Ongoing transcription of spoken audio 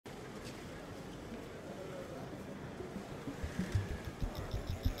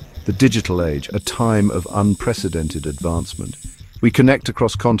The digital age, a time of unprecedented advancement. We connect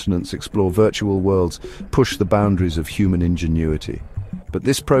across continents, explore virtual worlds, push the boundaries of human ingenuity. But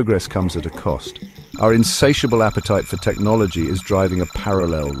this progress comes at a cost. Our insatiable appetite for technology is driving a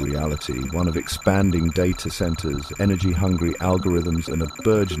parallel reality, one of expanding data centers, energy-hungry algorithms, and a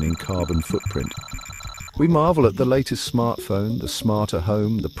burgeoning carbon footprint. We marvel at the latest smartphone, the smarter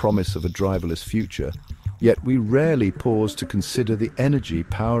home, the promise of a driverless future, yet we rarely pause to consider the energy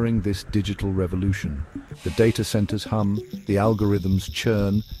powering this digital revolution. The data centers hum, the algorithms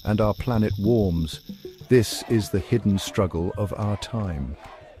churn, and our planet warms. This is the hidden struggle of our time.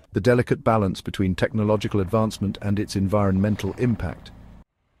 The delicate balance between technological advancement and its environmental impact.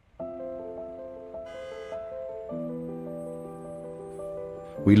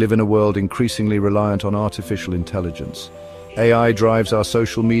 We live in a world increasingly reliant on artificial intelligence. AI drives our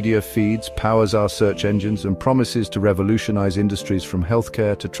social media feeds, powers our search engines, and promises to revolutionize industries from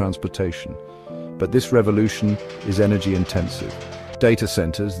healthcare to transportation. But this revolution is energy intensive. Data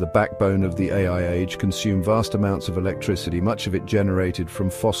centers, the backbone of the AI age, consume vast amounts of electricity, much of it generated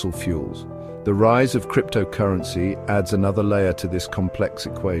from fossil fuels. The rise of cryptocurrency adds another layer to this complex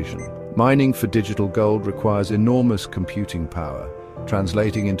equation. Mining for digital gold requires enormous computing power,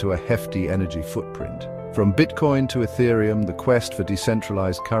 translating into a hefty energy footprint. From Bitcoin to Ethereum, the quest for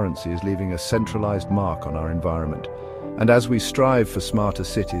decentralized currency is leaving a centralized mark on our environment. And as we strive for smarter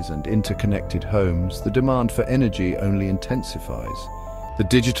cities and interconnected homes, the demand for energy only intensifies. The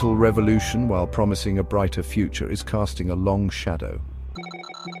digital revolution, while promising a brighter future, is casting a long shadow.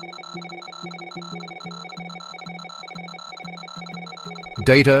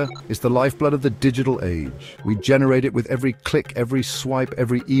 Data is the lifeblood of the digital age. We generate it with every click, every swipe,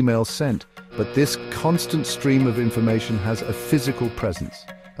 every email sent. But this constant stream of information has a physical presence.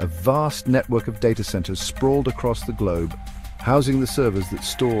 A vast network of data centers sprawled across the globe, housing the servers that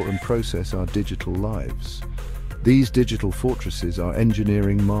store and process our digital lives. These digital fortresses are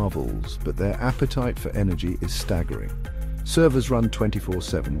engineering marvels, but their appetite for energy is staggering. Servers run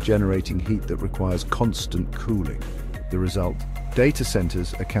 24/7, generating heat that requires constant cooling. The result? Data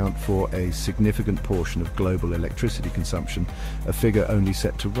centers account for a significant portion of global electricity consumption, a figure only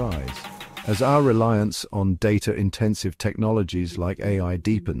set to rise. As our reliance on data-intensive technologies like AI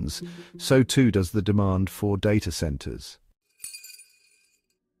deepens, so too does the demand for data centers.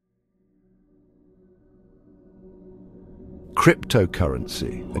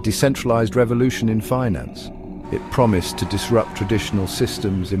 Cryptocurrency, a decentralized revolution in finance. It promised to disrupt traditional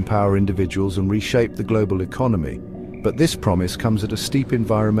systems, empower individuals, and reshape the global economy. But this promise comes at a steep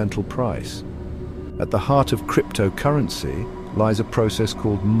environmental price. At the heart of cryptocurrency lies a process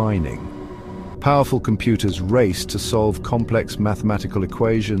called mining. Powerful computers race to solve complex mathematical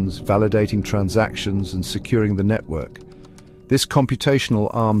equations, validating transactions and securing the network. This computational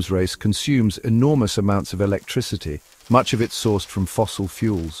arms race consumes enormous amounts of electricity, much of it sourced from fossil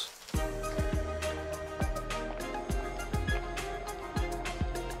fuels.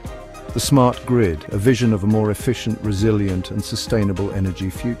 The smart grid, a vision of a more efficient, resilient, and sustainable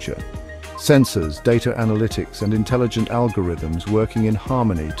energy future. Sensors, data analytics, and intelligent algorithms working in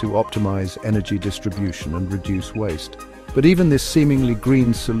harmony to optimize energy distribution and reduce waste. But even this seemingly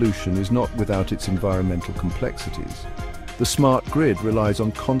green solution is not without its environmental complexities. The smart grid relies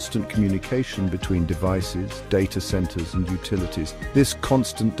on constant communication between devices, data centers, and utilities. This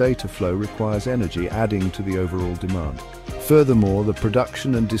constant data flow requires energy, adding to the overall demand. Furthermore, the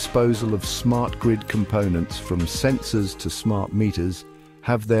production and disposal of smart grid components, from sensors to smart meters,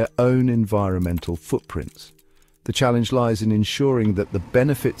 have their own environmental footprints. The challenge lies in ensuring that the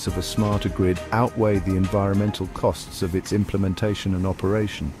benefits of a smarter grid outweigh the environmental costs of its implementation and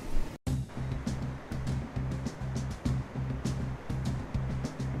operation.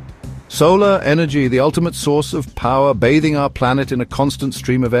 Solar energy, the ultimate source of power, bathing our planet in a constant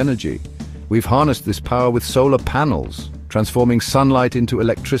stream of energy. We've harnessed this power with solar panels, transforming sunlight into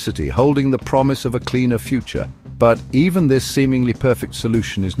electricity, holding the promise of a cleaner future. But even this seemingly perfect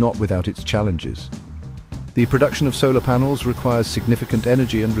solution is not without its challenges. The production of solar panels requires significant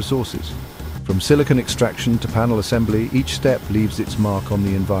energy and resources. From silicon extraction to panel assembly, each step leaves its mark on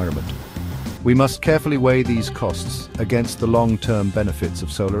the environment. We must carefully weigh these costs against the long-term benefits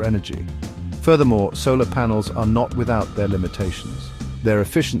of solar energy. Furthermore, solar panels are not without their limitations. Their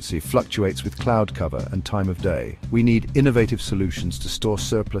efficiency fluctuates with cloud cover and time of day. We need innovative solutions to store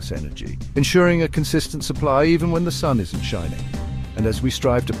surplus energy, ensuring a consistent supply even when the sun isn't shining. And as we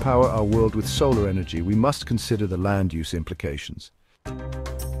strive to power our world with solar energy, we must consider the land use implications.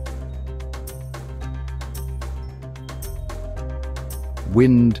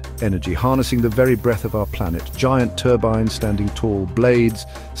 Wind energy, harnessing the very breath of our planet. Giant turbines standing tall, blades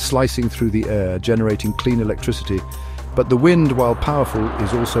slicing through the air, generating clean electricity. But the wind, while powerful,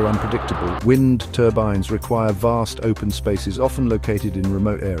 is also unpredictable. Wind turbines require vast open spaces, often located in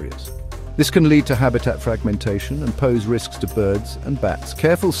remote areas. This can lead to habitat fragmentation and pose risks to birds and bats.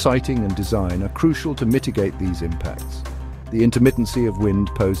 Careful siting and design are crucial to mitigate these impacts. The intermittency of wind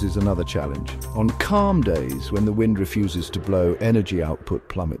poses another challenge. On calm days, when the wind refuses to blow, energy output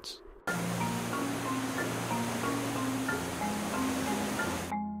plummets.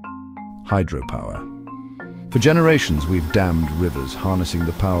 Hydropower. For generations, we've dammed rivers, harnessing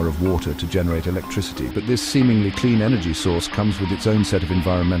the power of water to generate electricity, but this seemingly clean energy source comes with its own set of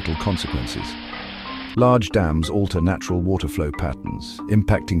environmental consequences. Large dams alter natural water flow patterns,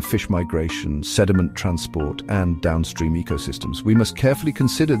 impacting fish migration, sediment transport, and downstream ecosystems. We must carefully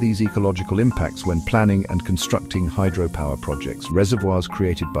consider these ecological impacts when planning and constructing hydropower projects. Reservoirs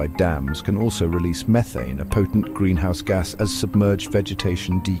created by dams can also release methane, a potent greenhouse gas, as submerged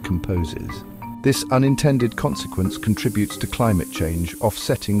vegetation decomposes. This unintended consequence contributes to climate change,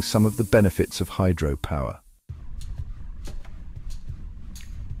 offsetting some of the benefits of hydropower.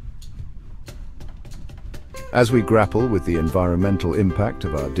 As we grapple with the environmental impact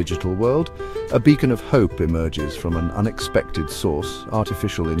of our digital world, a beacon of hope emerges from an unexpected source: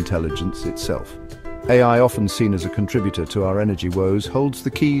 artificial intelligence itself. AI, often seen as a contributor to our energy woes, holds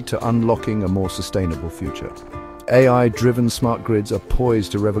the key to unlocking a more sustainable future. AI-driven smart grids are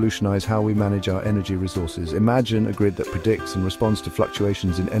poised to revolutionize how we manage our energy resources. Imagine a grid that predicts and responds to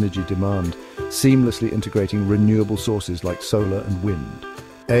fluctuations in energy demand, seamlessly integrating renewable sources like solar and wind.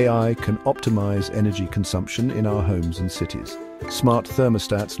 AI can optimize energy consumption in our homes and cities. Smart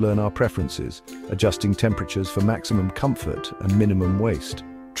thermostats learn our preferences, adjusting temperatures for maximum comfort and minimum waste.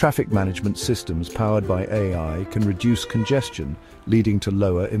 Traffic management systems powered by AI can reduce congestion, leading to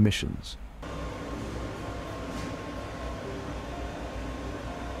lower emissions.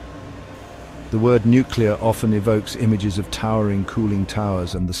 The word nuclear often evokes images of towering cooling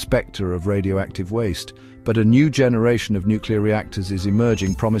towers and the spectre of radioactive waste, but a new generation of nuclear reactors is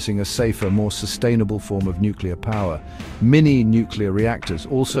emerging, promising a safer, more sustainable form of nuclear power. Mini nuclear reactors,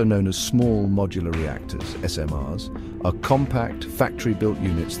 also known as small modular reactors, SMRs, are compact, factory-built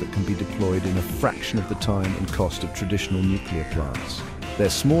units that can be deployed in a fraction of the time and cost of traditional nuclear plants. Their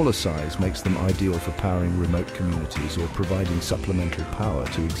smaller size makes them ideal for powering remote communities or providing supplemental power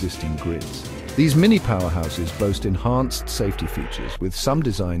to existing grids. These mini powerhouses boast enhanced safety features, with some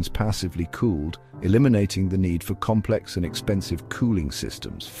designs passively cooled, eliminating the need for complex and expensive cooling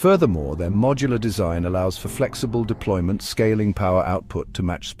systems. Furthermore, their modular design allows for flexible deployment, scaling power output to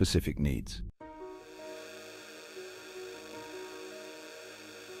match specific needs.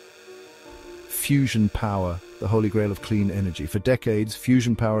 Fusion power, the holy grail of clean energy. For decades,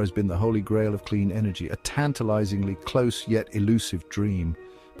 fusion power has been the holy grail of clean energy, a tantalizingly close yet elusive dream.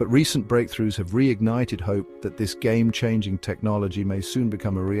 But recent breakthroughs have reignited hope that this game-changing technology may soon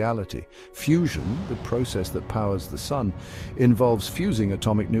become a reality. Fusion, the process that powers the sun, involves fusing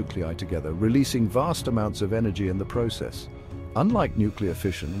atomic nuclei together, releasing vast amounts of energy in the process. Unlike nuclear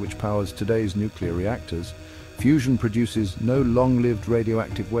fission, which powers today's nuclear reactors, fusion produces no long-lived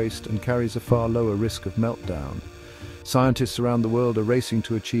radioactive waste and carries a far lower risk of meltdown. Scientists around the world are racing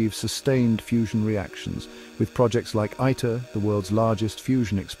to achieve sustained fusion reactions, with projects like ITER, the world's largest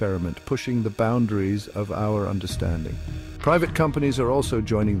fusion experiment, pushing the boundaries of our understanding. Private companies are also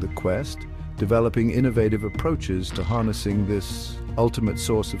joining the quest, developing innovative approaches to harnessing this ultimate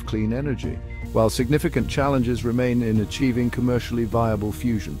source of clean energy, while significant challenges remain in achieving commercially viable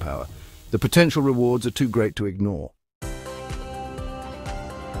fusion power. The potential rewards are too great to ignore.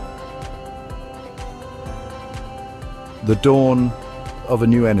 The dawn of a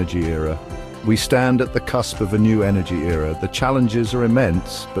new energy era. We stand at the cusp of a new energy era. The challenges are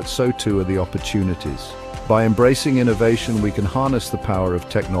immense, but so too are the opportunities. By embracing innovation, we can harness the power of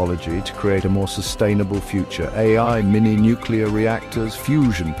technology to create a more sustainable future. AI, mini nuclear reactors,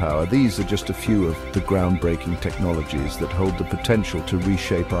 fusion power, these are just a few of the groundbreaking technologies that hold the potential to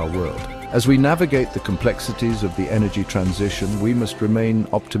reshape our world. As we navigate the complexities of the energy transition, we must remain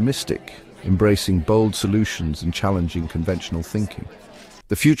optimistic, embracing bold solutions and challenging conventional thinking.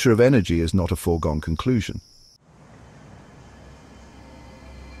 The future of energy is not a foregone conclusion.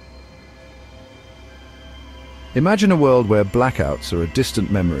 Imagine a world where blackouts are a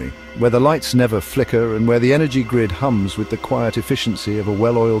distant memory, where the lights never flicker and where the energy grid hums with the quiet efficiency of a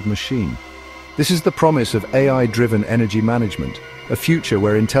well-oiled machine. This is the promise of AI-driven energy management, a future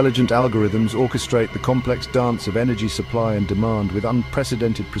where intelligent algorithms orchestrate the complex dance of energy supply and demand with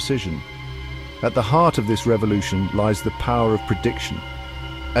unprecedented precision. At the heart of this revolution lies the power of prediction,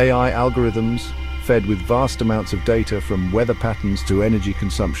 AI algorithms, fed with vast amounts of data from weather patterns to energy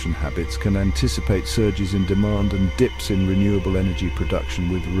consumption habits, can anticipate surges in demand and dips in renewable energy production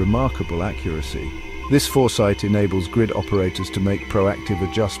with remarkable accuracy. This foresight enables grid operators to make proactive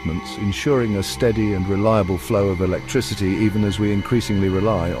adjustments, ensuring a steady and reliable flow of electricity even as we increasingly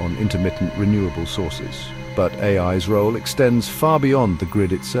rely on intermittent renewable sources. But AI's role extends far beyond the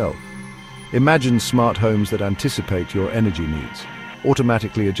grid itself. Imagine smart homes that anticipate your energy needs,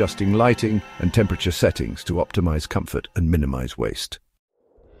 automatically adjusting lighting and temperature settings to optimize comfort and minimize waste.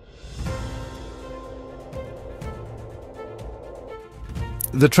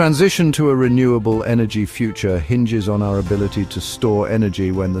 The transition to a renewable energy future hinges on our ability to store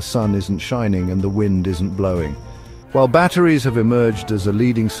energy when the sun isn't shining and the wind isn't blowing. While batteries have emerged as a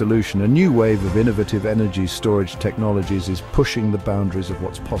leading solution, a new wave of innovative energy storage technologies is pushing the boundaries of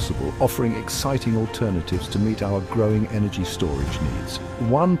what's possible, offering exciting alternatives to meet our growing energy storage needs.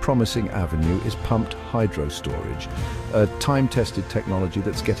 One promising avenue is pumped hydro storage, a time-tested technology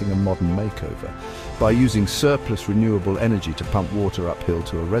that's getting a modern makeover. By using surplus renewable energy to pump water uphill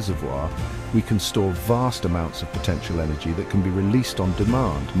to a reservoir, we can store vast amounts of potential energy that can be released on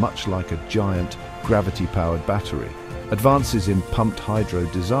demand, much like a giant gravity-powered battery. Advances in pumped hydro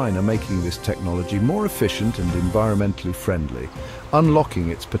design are making this technology more efficient and environmentally friendly, unlocking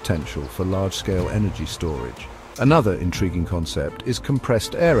its potential for large-scale energy storage. Another intriguing concept is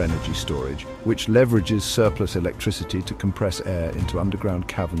compressed air energy storage, which leverages surplus electricity to compress air into underground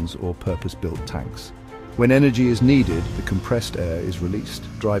caverns or purpose-built tanks. When energy is needed, the compressed air is released,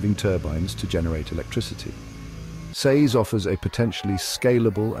 driving turbines to generate electricity. SAES offers a potentially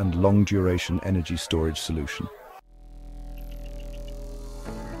scalable and long-duration energy storage solution.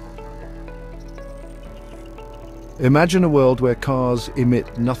 Imagine a world where cars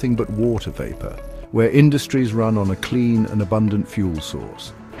emit nothing but water vapor, where industries run on a clean and abundant fuel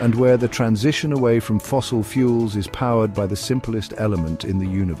source, and where the transition away from fossil fuels is powered by the simplest element in the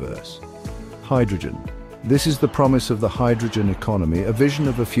universe: hydrogen. This is the promise of the hydrogen economy, a vision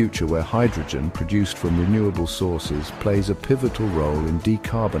of a future where hydrogen produced from renewable sources plays a pivotal role in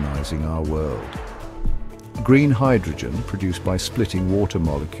decarbonizing our world. Green hydrogen, produced by splitting water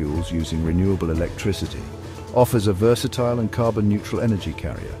molecules using renewable electricity, offers a versatile and carbon-neutral energy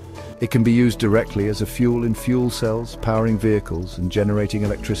carrier. It can be used directly as a fuel in fuel cells, powering vehicles and generating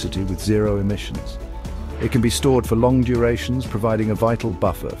electricity with zero emissions. It can be stored for long durations, providing a vital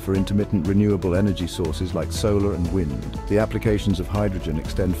buffer for intermittent renewable energy sources like solar and wind. The applications of hydrogen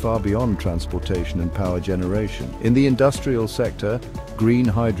extend far beyond transportation and power generation. In the industrial sector, green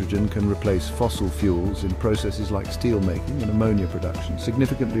hydrogen can replace fossil fuels in processes like steelmaking and ammonia production,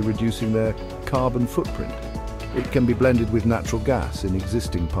 significantly reducing their carbon footprint. It can be blended with natural gas in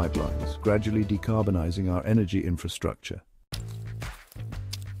existing pipelines, gradually decarbonizing our energy infrastructure.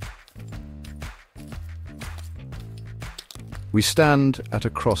 We stand at a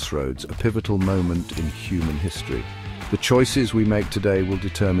crossroads, a pivotal moment in human history. The choices we make today will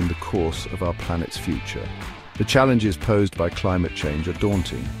determine the course of our planet's future. The challenges posed by climate change are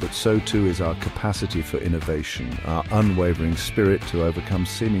daunting, but so too is our capacity for innovation, our unwavering spirit to overcome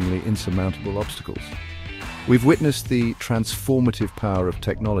seemingly insurmountable obstacles. We've witnessed the transformative power of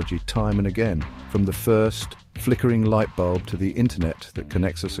technology time and again, from the first flickering light bulb to the internet that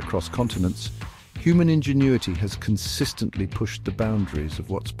connects us across continents. Human ingenuity has consistently pushed the boundaries of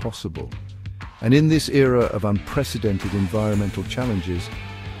what's possible. And in this era of unprecedented environmental challenges,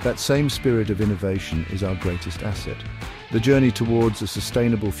 that same spirit of innovation is our greatest asset. The journey towards a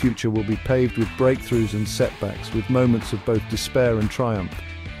sustainable future will be paved with breakthroughs and setbacks, with moments of both despair and triumph.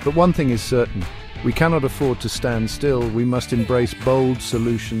 But one thing is certain: we cannot afford to stand still. We must embrace bold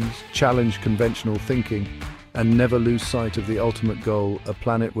solutions, challenge conventional thinking, and never lose sight of the ultimate goal: a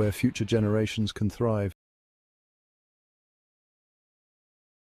planet where future generations can thrive.